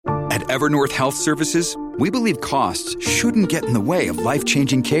At Evernorth Health Services, we believe costs shouldn't get in the way of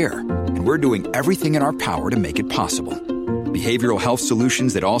life-changing care, and we're doing everything in our power to make it possible. Behavioral health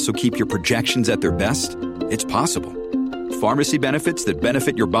solutions that also keep your projections at their best? It's possible. Pharmacy benefits that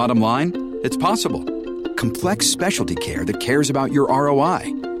benefit your bottom line? It's possible. Complex specialty care that cares about your ROI?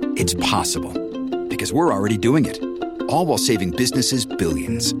 It's possible. Because we're already doing it. All while saving businesses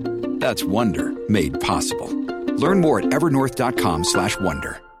billions. That's Wonder made possible. Learn more at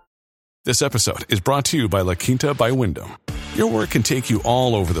evernorth.com/wonder. This episode is brought to you by La Quinta by Wyndham. Your work can take you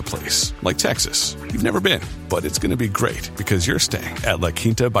all over the place, like Texas. You've never been, but it's going to be great because you're staying at La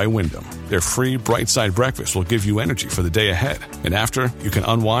Quinta by Wyndham. Their free Bright Side breakfast will give you energy for the day ahead. And after, you can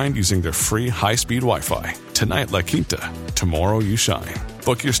unwind using their free high-speed Wi-Fi. Tonight, La Quinta. Tomorrow, you shine.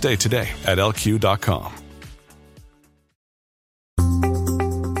 Book your stay today at lq.com.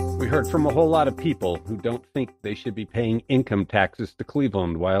 We heard from a whole lot of people who don't think they should be paying income taxes to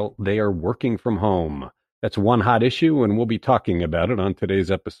Cleveland while they are working from home. That's one hot issue, and we'll be talking about it on today's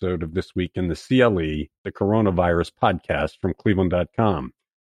episode of This Week in the CLE, the coronavirus podcast from Cleveland.com.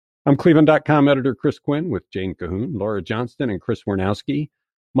 I'm Cleveland.com editor Chris Quinn with Jane Cahoon, Laura Johnston, and Chris Warnowski.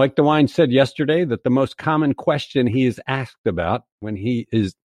 Mike DeWine said yesterday that the most common question he is asked about when he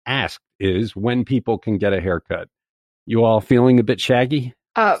is asked is when people can get a haircut. You all feeling a bit shaggy?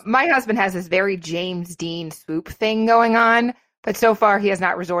 My husband has this very James Dean swoop thing going on, but so far he has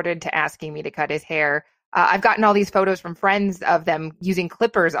not resorted to asking me to cut his hair. I've gotten all these photos from friends of them using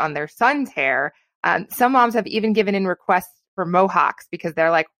clippers on their son's hair. Some moms have even given in requests for mohawks because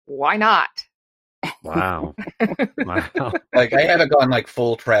they're like, why not? Wow. Wow. Like, I haven't gone like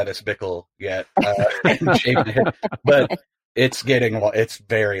full Travis Bickle yet, but it's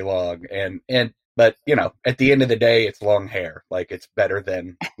very long. But, you know, at the end of the day, it's long hair. Like, it's better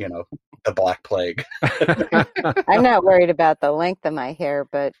than, you know, the Black Plague. I'm not worried about the length of my hair,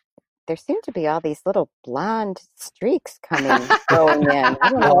 but there seem to be all these little blonde streaks going in. I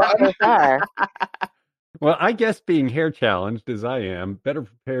don't know what those are. Well, I guess being hair challenged as I am better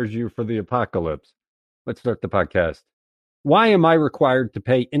prepares you for the apocalypse. Let's start the podcast. Why am I required to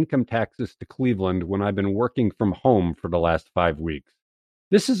pay income taxes to Cleveland when I've been working from home for the last 5 weeks?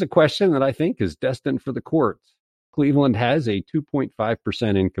 This is a question that I think is destined for the courts. Cleveland has a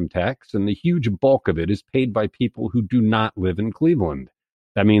 2.5% income tax, and the huge bulk of it is paid by people who do not live in Cleveland.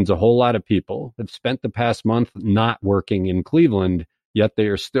 That means a whole lot of people have spent the past month not working in Cleveland, yet they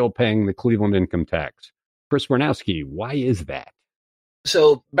are still paying the Cleveland income tax. Chris Warnowski, why is that?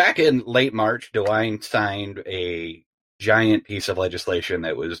 So back in late March, DeWine signed a giant piece of legislation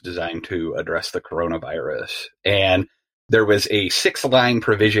that was designed to address the coronavirus. And there was a 6-line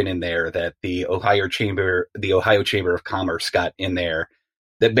provision in there that the Ohio Chamber of Commerce got in there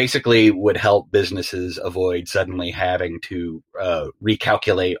that basically would help businesses avoid suddenly having to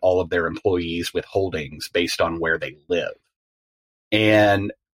recalculate all of their employees' withholdings based on where they live.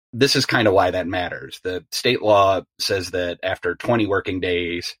 And this is kind of why that matters. The state law says that after 20 working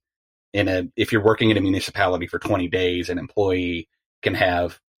days, if you're working in a municipality for 20 days, an employee can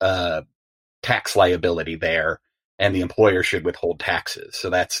have tax liability there, and the employer should withhold taxes. So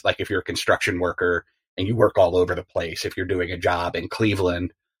that's like if you're a construction worker and you work all over the place, if you're doing a job in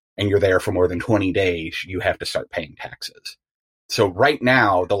Cleveland and you're there for more than 20 days, you have to start paying taxes. So right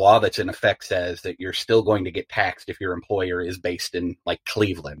now, the law that's in effect says that you're still going to get taxed if your employer is based in like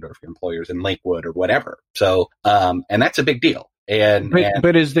Cleveland or if your employer's in Lakewood or whatever. So, and that's a big deal.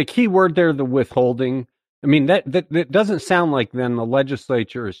 But is the key word there the withholding? I mean, that doesn't sound like then the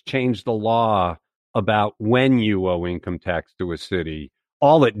legislature has changed the law about when you owe income tax to a city.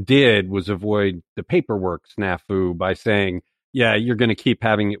 All it did was avoid the paperwork snafu by saying, yeah, you're going to keep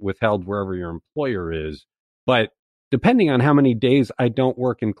having it withheld wherever your employer is. But depending on how many days I don't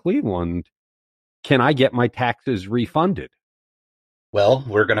work in Cleveland, can I get my taxes refunded? Well,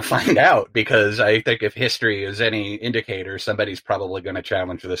 we're going to find out, because I think if history is any indicator, somebody's probably going to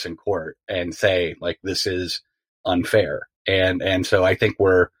challenge this in court and say, like, this is unfair. And so I think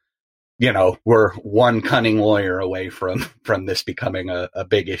we're one cunning lawyer away from this becoming a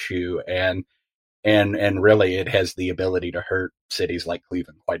big issue. And really it has the ability to hurt cities like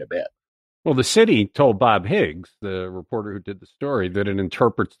Cleveland quite a bit. Well, the city told Bob Higgs, the reporter who did the story, that it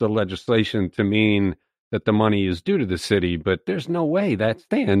interprets the legislation to mean that the money is due to the city, but there's no way that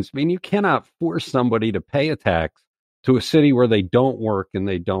stands. I mean, you cannot force somebody to pay a tax to a city where they don't work and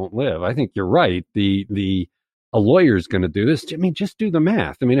they don't live. I think you're right. A lawyer's going to do this. I mean, just do the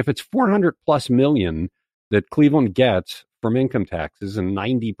math. I mean, if it's 400 plus million that Cleveland gets from income taxes and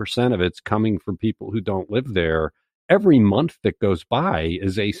 90% of it's coming from people who don't live there, every month that goes by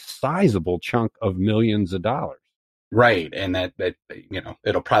is a sizable chunk of millions of dollars. Right. And that,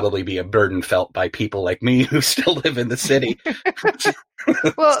 it'll probably be a burden felt by people like me who still live in the city.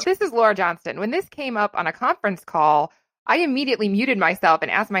 Well, this is Laura Johnston. When this came up on a conference call, I immediately muted myself and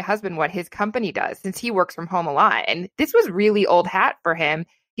asked my husband what his company does since he works from home a lot. And this was really old hat for him.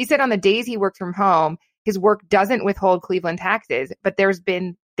 He said on the days he works from home, his work doesn't withhold Cleveland taxes, but there's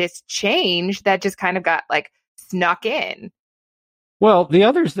been this change that just kind of got like snuck in. Well, the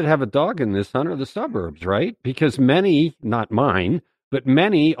others that have a dog in this, hunt, are the suburbs, right? Because many, not mine, but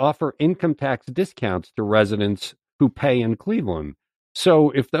many offer income tax discounts to residents who pay in Cleveland. So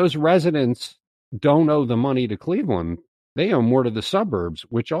if those residents don't owe the money to Cleveland, they owe more to the suburbs,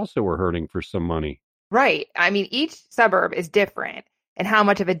 which also are hurting for some money. Right. I mean, each suburb is different and how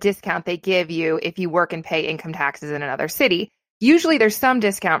much of a discount they give you if you work and pay income taxes in another city. Usually there's some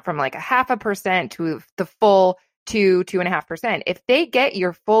discount from like 0.5% to the full 2.5%. If they get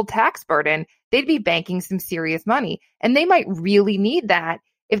your full tax burden, they'd be banking some serious money. And they might really need that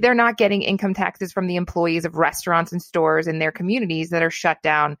if they're not getting income taxes from the employees of restaurants and stores in their communities that are shut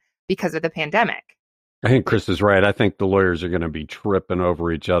down because of the pandemic. I think Chris is right. I think the lawyers are going to be tripping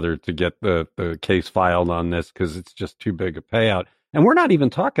over each other to get the case filed on this because it's just too big a payout. And we're not even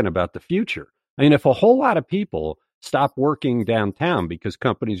talking about the future. I mean, if a whole lot of people stop working downtown because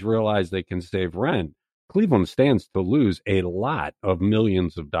companies realize they can save rent, Cleveland stands to lose a lot of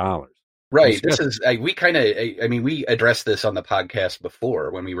millions of dollars. Right. This is, we addressed this on the podcast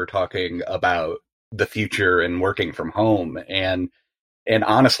before when we were talking about the future and working from home. And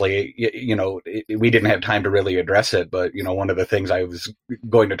honestly, we didn't have time to really address it. But, one of the things I was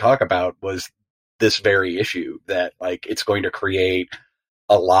going to talk about was this very issue that like it's going to create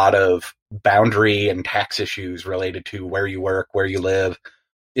a lot of boundary and tax issues related to where you work, where you live.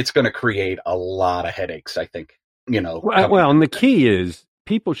 It's going to create a lot of headaches, I think, Well, and the key is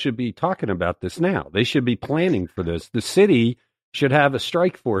people should be talking about this now. They should be planning for this. The city should have a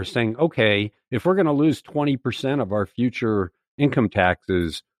strike force saying, okay, if we're going to lose 20% of our future income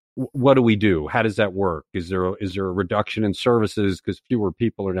taxes, what do we do? How does that work? Is there a reduction in services because fewer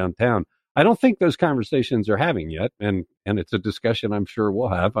people are downtown? I don't think those conversations are having yet, and it's a discussion I'm sure we'll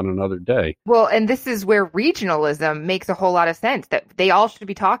have on another day. Well, and this is where regionalism makes a whole lot of sense, that they all should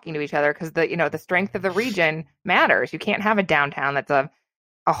be talking to each other because the strength of the region matters. You can't have a downtown that's a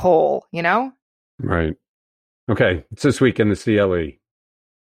whole, Right. Okay, it's this week in the CLE.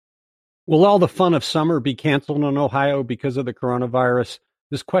 Will all the fun of summer be canceled in Ohio because of the coronavirus?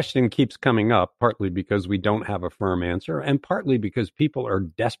 This question keeps coming up, partly because we don't have a firm answer, and partly because people are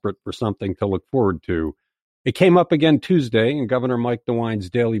desperate for something to look forward to. It came up again Tuesday in Governor Mike DeWine's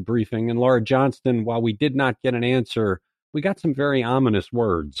daily briefing, and Laura Johnston, while we did not get an answer, we got some very ominous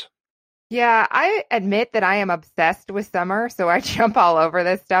words. Yeah, I admit that I am obsessed with summer, so I jump all over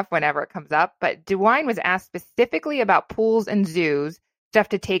this stuff whenever it comes up. But DeWine was asked specifically about pools and zoos, stuff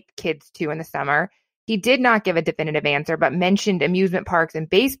to take kids to in the summer. He did not give a definitive answer, but mentioned amusement parks and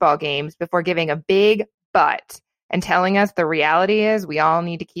baseball games before giving a big but and telling us the reality is we all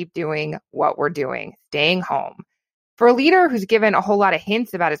need to keep doing what we're doing, staying home. For a leader who's given a whole lot of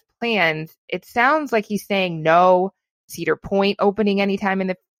hints about his plans, it sounds like he's saying no Cedar Point opening anytime in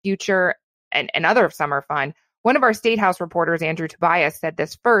the future and other summer fun. One of our State House reporters, Andrew Tobias, said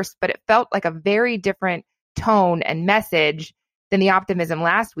this first, but it felt like a very different tone and message than the optimism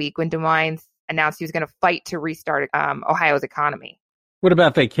last week when DeWine announced he was going to fight to restart Ohio's economy. What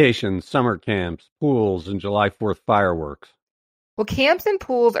about vacations, summer camps, pools, and July 4th fireworks? Well, camps and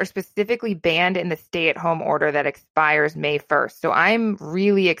pools are specifically banned in the stay-at-home order that expires May 1st. So I'm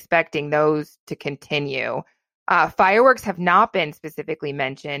really expecting those to continue. Fireworks have not been specifically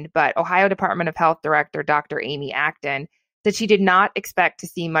mentioned, but Ohio Department of Health Director Dr. Amy Acton said she did not expect to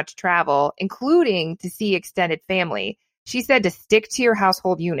see much travel, including to see extended family. She said to stick to your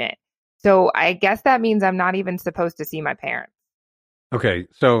household unit. So I guess that means I'm not even supposed to see my parents. Okay,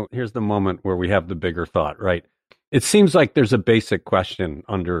 so here's the moment where we have the bigger thought, right? It seems like there's a basic question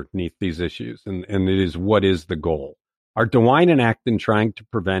underneath these issues, and it is, what is the goal? Are DeWine and Acton trying to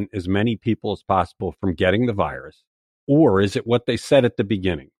prevent as many people as possible from getting the virus? Or is it what they said at the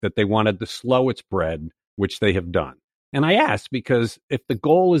beginning, that they wanted to slow its spread, which they have done? And I ask because if the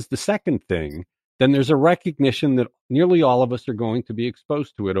goal is the second thing, then there's a recognition that nearly all of us are going to be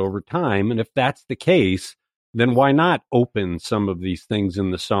exposed to it over time. And if that's the case, then why not open some of these things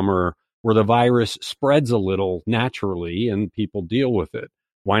in the summer where the virus spreads a little naturally and people deal with it?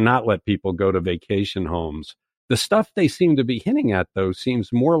 Why not let people go to vacation homes? The stuff they seem to be hinting at, though,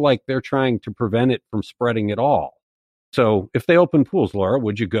 seems more like they're trying to prevent it from spreading at all. So if they open pools, Laura,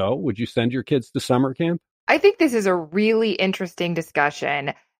 would you go? Would you send your kids to summer camp? I think this is a really interesting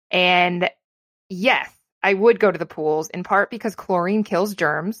discussion. And yes, I would go to the pools, in part because chlorine kills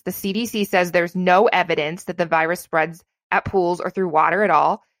germs. The CDC says there's no evidence that the virus spreads at pools or through water at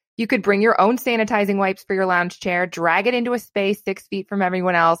all. You could bring your own sanitizing wipes for your lounge chair, drag it into a space 6 feet from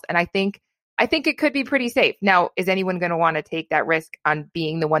everyone else, and I think it could be pretty safe. Now, is anyone going to want to take that risk on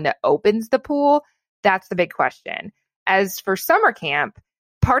being the one that opens the pool? That's the big question. As for summer camp,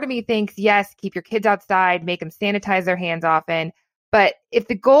 part of me thinks, yes, keep your kids outside, make them sanitize their hands often. But if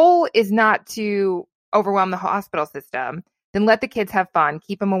the goal is not to overwhelm the hospital system, then let the kids have fun,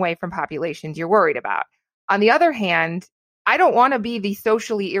 keep them away from populations you're worried about. On the other hand, I don't want to be the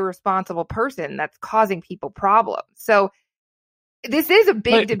socially irresponsible person that's causing people problems. So this is a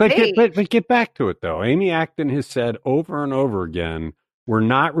big debate. But get back to it, though. Amy Acton has said over and over again, we're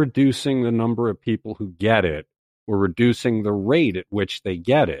not reducing the number of people who get it. We're reducing the rate at which they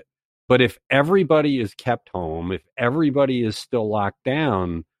get it. But if everybody is kept home, if everybody is still locked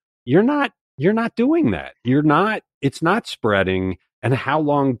down, you're not doing that. It's not spreading. And how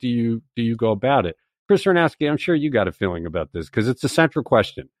long do you go about it? Chris Ranowski, I'm sure you got a feeling about this because it's a central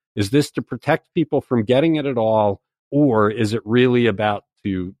question. Is this to protect people from getting it at all? Or is it really about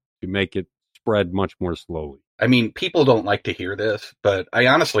to make it spread much more slowly? I mean, people don't like to hear this, but I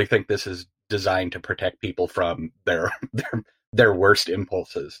honestly think this is designed to protect people from their worst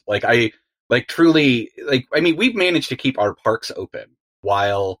impulses. We've managed to keep our parks open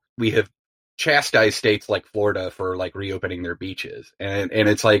while we have chastised states like Florida for like reopening their beaches. And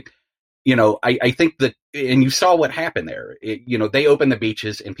it's like, I think that, and you saw what happened there. They opened the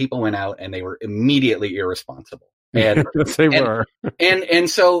beaches and people went out and they were immediately irresponsible. And yes, they were. and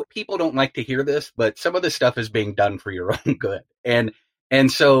so people don't like to hear this, but some of this stuff is being done for your own good. And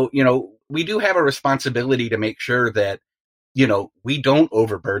so, we do have a responsibility to make sure that, we don't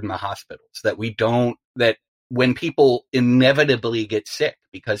overburden the hospitals, that when people inevitably get sick,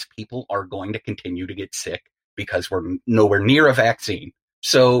 because people are going to continue to get sick because we're nowhere near a vaccine.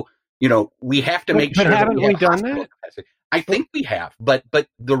 So, we have to make sure that haven't we done that? Capacity. I think we have, but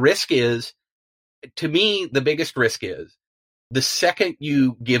the risk is, to me, the biggest risk is the second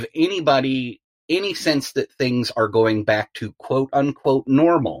you give anybody any sense that things are going back to quote unquote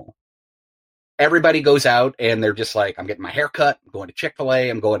normal, everybody goes out and they're just like, I'm getting my hair cut, I'm going to Chick-fil-A,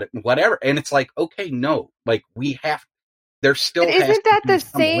 I'm going to whatever. And it's like, okay, no, like there still has isn't that to be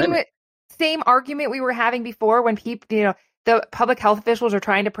the same argument we were having before when people, the public health officials are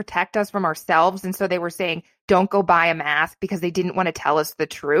trying to protect us from ourselves. And so they were saying, don't go buy a mask because they didn't want to tell us the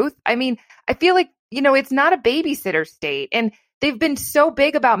truth. I mean, I feel like, it's not a babysitter state. And they've been so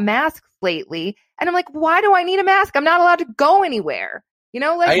big about masks lately. And I'm like, why do I need a mask? I'm not allowed to go anywhere. I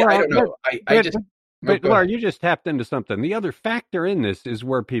don't know. But Laura, you just tapped into something. The other factor in this is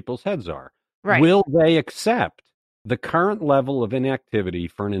where people's heads are. Right. Will they accept the current level of inactivity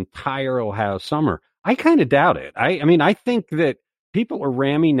for an entire Ohio summer? I kind of doubt it. I think that people are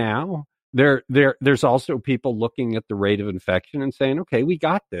rammy now. There's also people looking at the rate of infection and saying, okay, we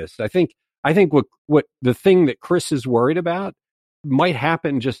got this. I think what the thing that Chris is worried about might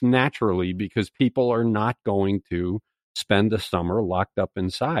happen just naturally because people are not going to spend the summer locked up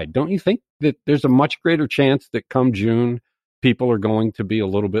inside. Don't you think that there's a much greater chance that come June, people are going to be a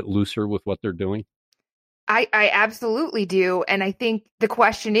little bit looser with what they're doing? I absolutely do. And I think the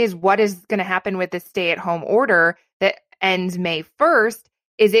question is, what is going to happen with the stay-at-home order that ends May 1st?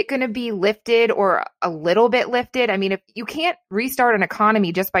 Is it going to be lifted or a little bit lifted? I mean, if you can't restart an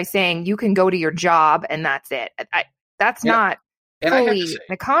economy just by saying you can go to your job and that's it, that's not fully an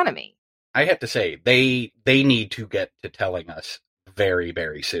economy. I have to say, they need to get to telling us very,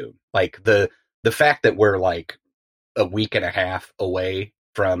 very soon. Like the fact that we're like a week and a half away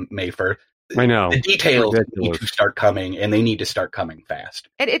from May 1st. I know. The details need to start coming, and they need to start coming fast.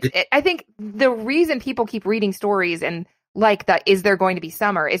 And I think the reason people keep reading stories and like that, is there going to be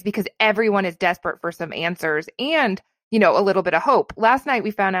summer, is because everyone is desperate for some answers and, a little bit of hope. Last night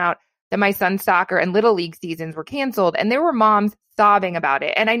we found out that my son's soccer and little league seasons were canceled, and there were moms sobbing about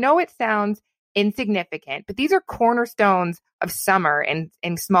it. And I know it sounds insignificant, but these are cornerstones of summer in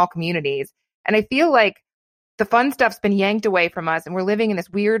small communities. And I feel like the fun stuff's been yanked away from us, and we're living in this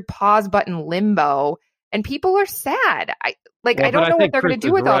weird pause button limbo, and people are sad. I don't know what they're going to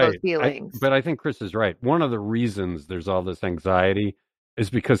do with all those feelings. But I think Chris is right. One of the reasons there's all this anxiety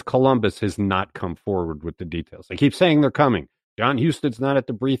is because Columbus has not come forward with the details. They keep saying they're coming. John Huston's not at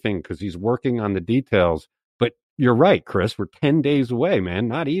the briefing because he's working on the details. But you're right, Chris. We're 10 days away, man.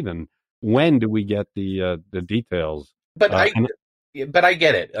 Not even. When do we get the details? But I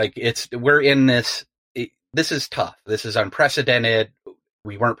get it. Like we're in this. This is tough. This is unprecedented.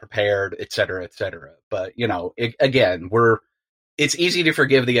 We weren't prepared, et cetera, et cetera. But, it's easy to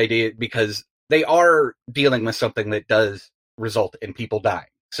forgive the idea because they are dealing with something that does result in people dying.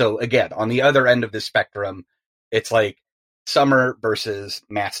 So again, on the other end of the spectrum, it's like summer versus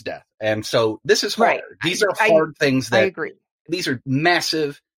mass death. And so this is hard. Right. These are hard things I that agree. These are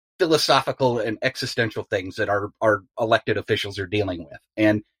massive philosophical and existential things that our elected officials are dealing with.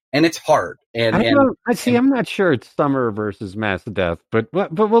 And it's hard. I'm not sure it's summer versus mass death, but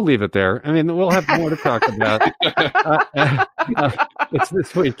we'll leave it there. I mean, we'll have more to talk about. It's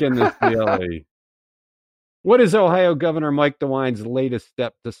This Week in the CLE. What is Ohio Governor Mike DeWine's latest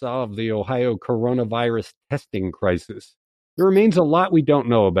step to solve the Ohio coronavirus testing crisis? There remains a lot we don't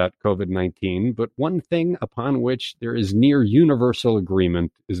know about COVID-19, but one thing upon which there is near universal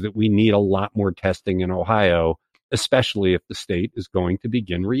agreement is that we need a lot more testing in Ohio, especially if the state is going to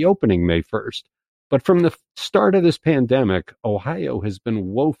begin reopening May 1st. But from the start of this pandemic, Ohio has been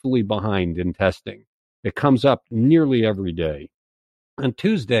woefully behind in testing. It comes up nearly every day. On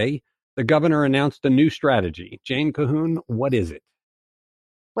Tuesday, the governor announced a new strategy. Jane Cahoon, what is it?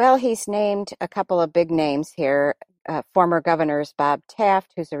 Well, he's named a couple of big names here. Former governors Bob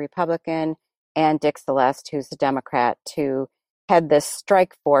Taft, who's a Republican, and Dick Celeste, who's a Democrat, to head this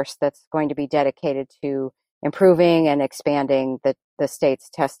strike force that's going to be dedicated to improving and expanding the state's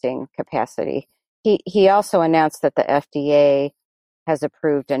testing capacity. He also announced that the FDA has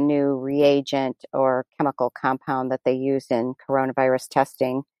approved a new reagent or chemical compound that they use in coronavirus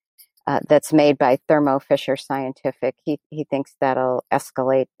testing that's made by Thermo Fisher Scientific. He thinks that'll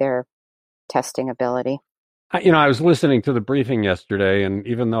escalate their testing ability. I was listening to the briefing yesterday, and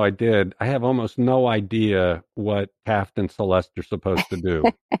even though I did, I have almost no idea what Taft and Celeste are supposed to do.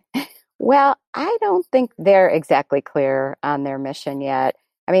 Well, I don't think they're exactly clear on their mission yet.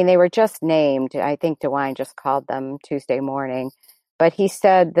 I mean, they were just named. I think DeWine just called them Tuesday morning. But he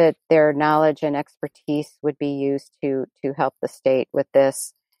said that their knowledge and expertise would be used to help the state with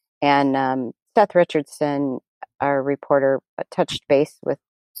this. And Seth Richardson, our reporter, touched base with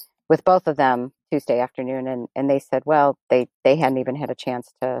both of them Tuesday afternoon, and they said, well, they hadn't even had a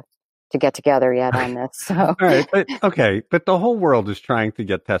chance to get together yet on this. So. All right, but the whole world is trying to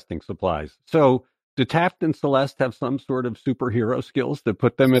get testing supplies. So do Taft and Celeste have some sort of superhero skills that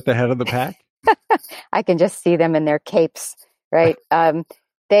put them at the head of the pack? I can just see them in their capes, right?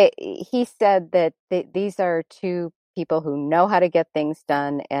 He said that these are two people who know how to get things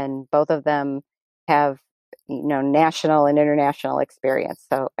done, and both of them have national and international experience.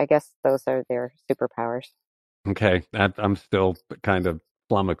 So I guess those are their superpowers. Okay, I'm still kind of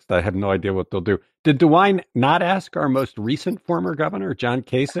flummoxed. I have no idea what they'll do. Did DeWine not ask our most recent former governor, John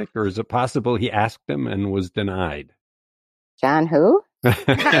Kasich, or is it possible he asked him and was denied? John who?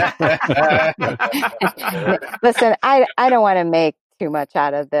 Listen, I don't want to make too much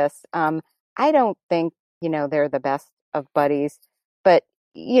out of this. I don't think, they're the best of buddies, but,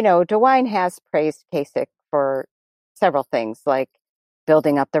 DeWine has praised Kasich for several things, like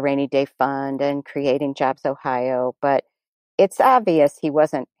building up the rainy day fund and creating Jobs Ohio. But it's obvious he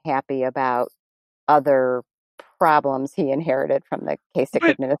wasn't happy about other problems he inherited from the Kasich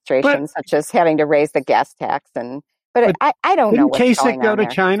administration, such as having to raise the gas tax. But I don't know what's going Didn't Kasich on go to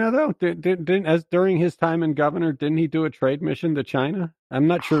there. China, though? Didn't as during his time in governor, didn't he do a trade mission to China? I'm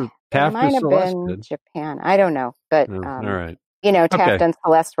not sure. Taft might or have Celeste been did. Japan. I don't know. But, all right. Taft and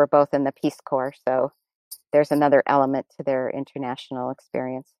Celeste were both in the Peace Corps, so there's another element to their international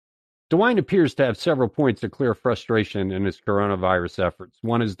experience. DeWine appears to have several points of clear frustration in his coronavirus efforts.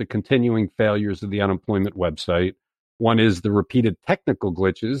 One is the continuing failures of the unemployment website. One is the repeated technical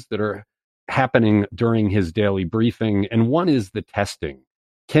glitches that are happening during his daily briefing. And one is the testing.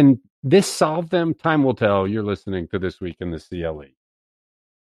 Can this solve them? Time will tell. You're listening to This Week in the CLE.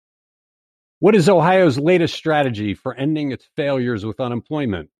 What is Ohio's latest strategy for ending its failures with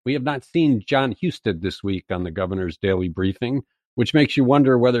unemployment? We have not seen John Husted this week on the governor's daily briefing, which makes you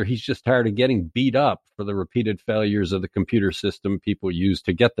wonder whether he's just tired of getting beat up for the repeated failures of the computer system people use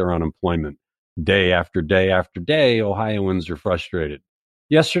to get their unemployment. Day after day after day, Ohioans are frustrated.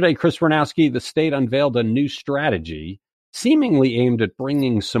 Yesterday, Chris Ranowski, the state unveiled a new strategy, seemingly aimed at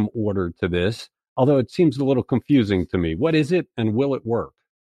bringing some order to this, although it seems a little confusing to me. What is it, and will it work?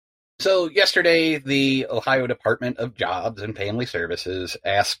 So yesterday, the Ohio Department of Jobs and Family Services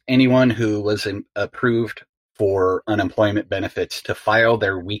asked anyone who was approved for unemployment benefits to file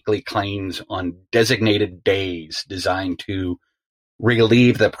their weekly claims on designated days designed to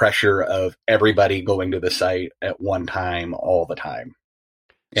relieve the pressure of everybody going to the site at one time, all the time.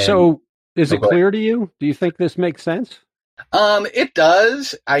 And so is it clear to you? Do you think this makes sense? It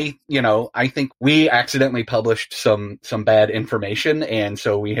does. I think we accidentally published some bad information, and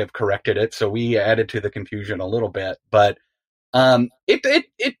so we have corrected it. So we added to the confusion a little bit, but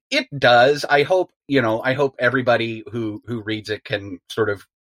It does. I hope, I hope everybody who reads it can sort of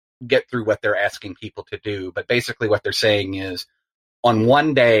get through what they're asking people to do. But basically what they're saying is on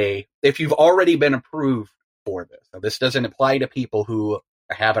one day, if you've already been approved for this, now this doesn't apply to people who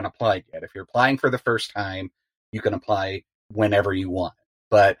haven't applied yet. If you're applying for the first time, you can apply whenever you want.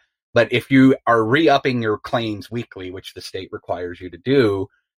 But if you are re-upping your claims weekly, which the state requires you to do,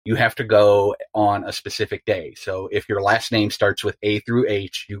 you have to go on a specific day. So if your last name starts with A through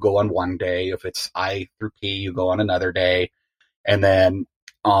H, you go on one day. If it's I through P, you go on another day. And then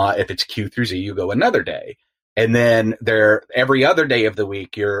if it's Q through Z, you go another day. And then every other day of the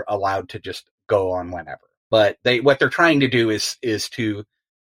week, you're allowed to just go on whenever. But what they're trying to do is to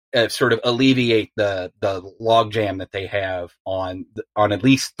sort of alleviate the logjam that they have on at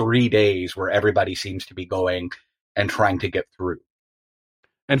least 3 days where everybody seems to be going and trying to get through.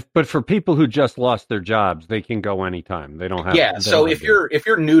 But for people who just lost their jobs, they can go anytime. They don't have. Yeah. So if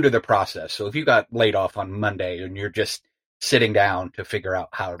you're new to the process, so if you got laid off on Monday and you're just sitting down to figure out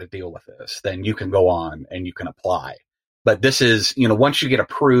how to deal with this, then you can go on and you can apply. But this is, once you get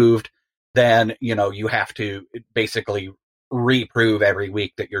approved, then, you have to basically reprove every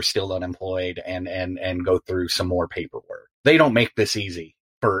week that you're still unemployed and go through some more paperwork. They don't make this easy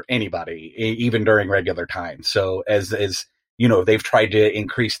for anybody, even during regular times. So as they've tried to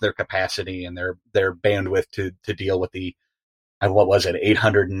increase their capacity and their bandwidth to deal with the, what was it,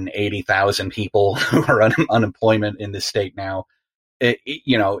 880,000 people who are unemployment in this state now.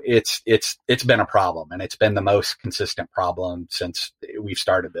 It's been a problem, and it's been the most consistent problem since we've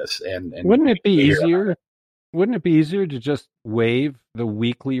started this. And wouldn't it be easier? Wouldn't it be easier to just waive the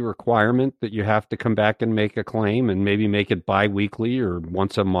weekly requirement that you have to come back and make a claim, and maybe make it bi-weekly or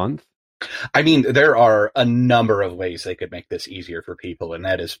once a month? I mean, there are a number of ways they could make this easier for people, and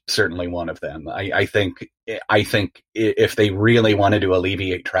that is certainly one of them. I think if they really wanted to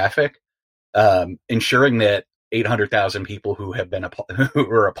alleviate traffic, ensuring that 800,000 people who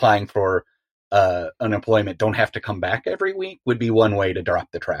are applying for unemployment don't have to come back every week would be one way to drop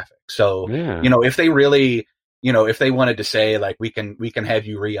the traffic. So, yeah. If they really, if they wanted to say, like, we can have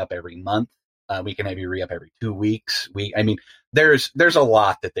you re-up every month, we can have you re-up every 2 weeks. There's a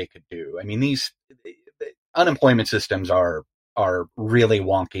lot that they could do. I mean, these unemployment systems are really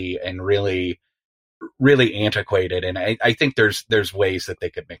wonky and really, really antiquated. And I think there's ways that they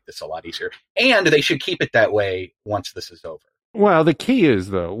could make this a lot easier, and they should keep it that way once this is over. Well, the key is,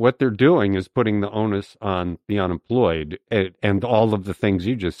 though, what they're doing is putting the onus on the unemployed, and all of the things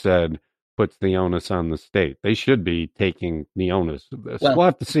you just said puts the onus on the state. They should be taking the onus of this. We'll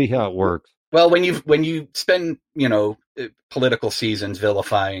have to see how it works. Well, when you spend, political seasons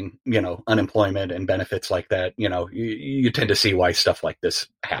vilifying, unemployment and benefits like that, you tend to see why stuff like this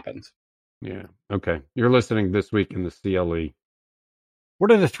happens. Yeah. Okay. You're listening This Week in the CLE.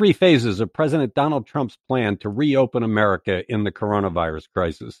 What are the 3 phases of President Donald Trump's plan to reopen America in the coronavirus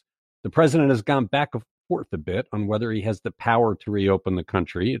crisis? The president has gone back and forth a bit on whether he has the power to reopen the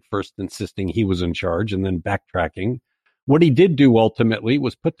country, at first insisting he was in charge and then backtracking. What he did do ultimately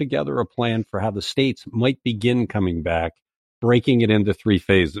was put together a plan for how the states might begin coming back, breaking it into 3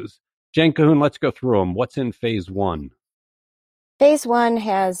 phases. Jen Cahoon, let's go through them. What's in phase 1? Phase 1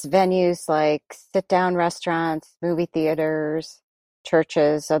 has venues like sit-down restaurants, movie theaters,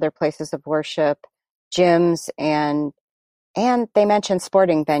 churches, other places of worship, gyms, and they mentioned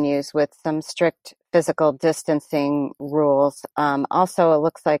sporting venues with some strict physical distancing rules. Also, it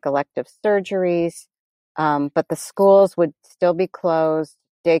looks like elective surgeries, but the schools would still be closed.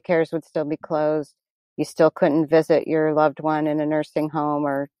 Daycares would still be closed. You still couldn't visit your loved one in a nursing home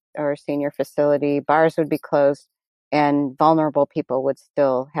or a senior facility. Bars would be closed, and vulnerable people would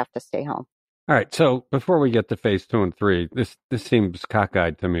still have to stay home. All right. So before we get to phase 2 and 3, this seems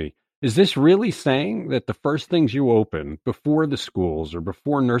cockeyed to me. Is this really saying that the first things you open before the schools or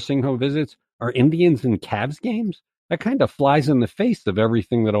before nursing home visits are Indians and Cavs games? That kind of flies in the face of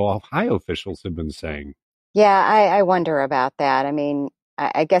everything that Ohio officials have been saying. Yeah, I wonder about that. I mean,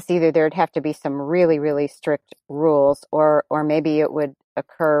 I guess either there'd have to be some really, really strict rules, or maybe it would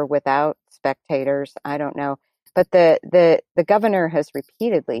occur without spectators. I don't know. But the governor has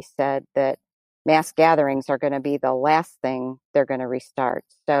repeatedly said that mass gatherings are going to be the last thing they're going to restart.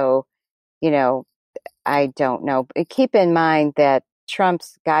 So, I don't know. Keep in mind that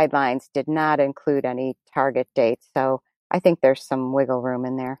Trump's guidelines did not include any target dates. So I think there's some wiggle room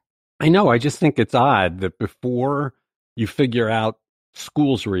in there. I know. I just think it's odd that before you figure out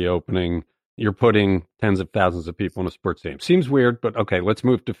schools reopening, you're putting tens of thousands of people in a sports stadium. Seems weird, but okay, let's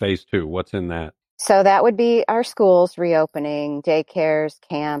move to phase 2. What's in that? So that would be our schools reopening, daycares,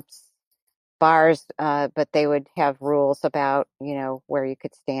 camps, bars, but they would have rules about, where you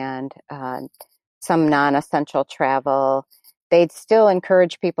could stand, some non-essential travel. They'd still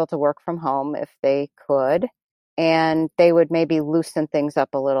encourage people to work from home if they could, and they would maybe loosen things up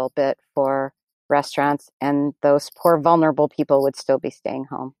a little bit for restaurants, and those poor vulnerable people would still be staying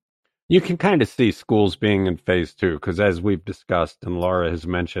home. You can kind of see schools being in phase two because, as we've discussed and Laura has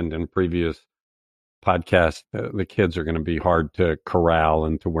mentioned in previous podcasts, the kids are going to be hard to corral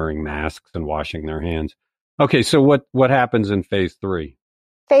into wearing masks and washing their hands. Okay, so what happens in phase three?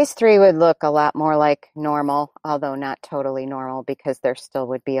 Phase three would look a lot more like normal, although not totally normal, because there still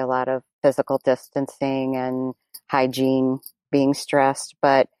would be a lot of physical distancing and hygiene being stressed.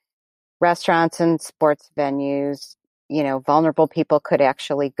 But restaurants and sports venues, vulnerable people could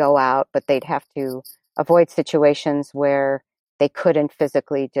actually go out, but they'd have to avoid situations where they couldn't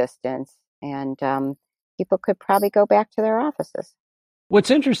physically distance. And people could probably go back to their offices.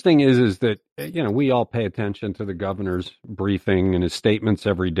 What's interesting is that, we all pay attention to the governor's briefing and his statements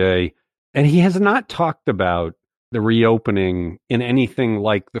every day, and he has not talked about the reopening in anything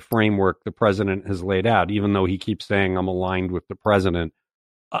like the framework the president has laid out, even though he keeps saying, I'm aligned with the president.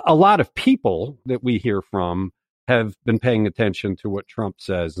 A lot of people that we hear from have been paying attention to what Trump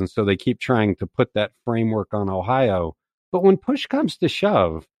says, and so they keep trying to put that framework on Ohio. But when push comes to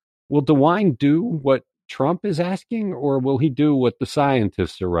shove, will DeWine do what Trump is asking, or will he do what the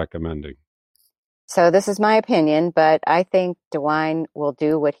scientists are recommending? So this is my opinion, but I think DeWine will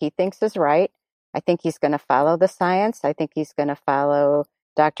do what he thinks is right. I think he's going to follow the science. I think he's going to follow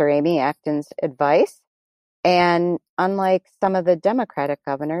Dr. Amy Acton's advice. And unlike some of the Democratic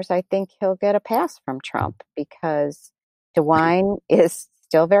governors, I think he'll get a pass from Trump because DeWine is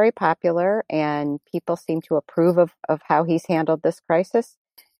still very popular and people seem to approve of how he's handled this crisis.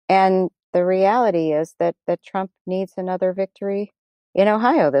 And the reality is that Trump needs another victory in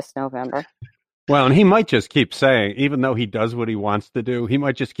Ohio this November. Well, and he might just keep saying, even though he does what he wants to do, he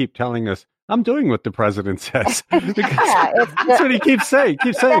might just keep telling us, I'm doing what the president says. That's what he keeps saying.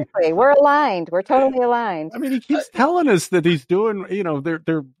 Exactly. We're aligned. We're totally aligned. I mean, he keeps telling us that he's doing,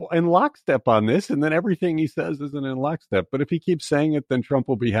 they're in lockstep on this, and then everything he says isn't in lockstep. But if he keeps saying it, then Trump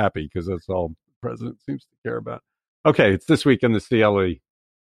will be happy because that's all the president seems to care about. Okay, it's This Week in the CLE.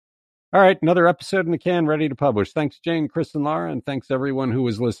 All right, another episode in the can, ready to publish. Thanks, Jane, Chris, and Laura, and thanks everyone who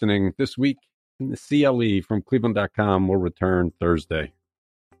was listening. This Week in the CLE from Cleveland.com will return Thursday.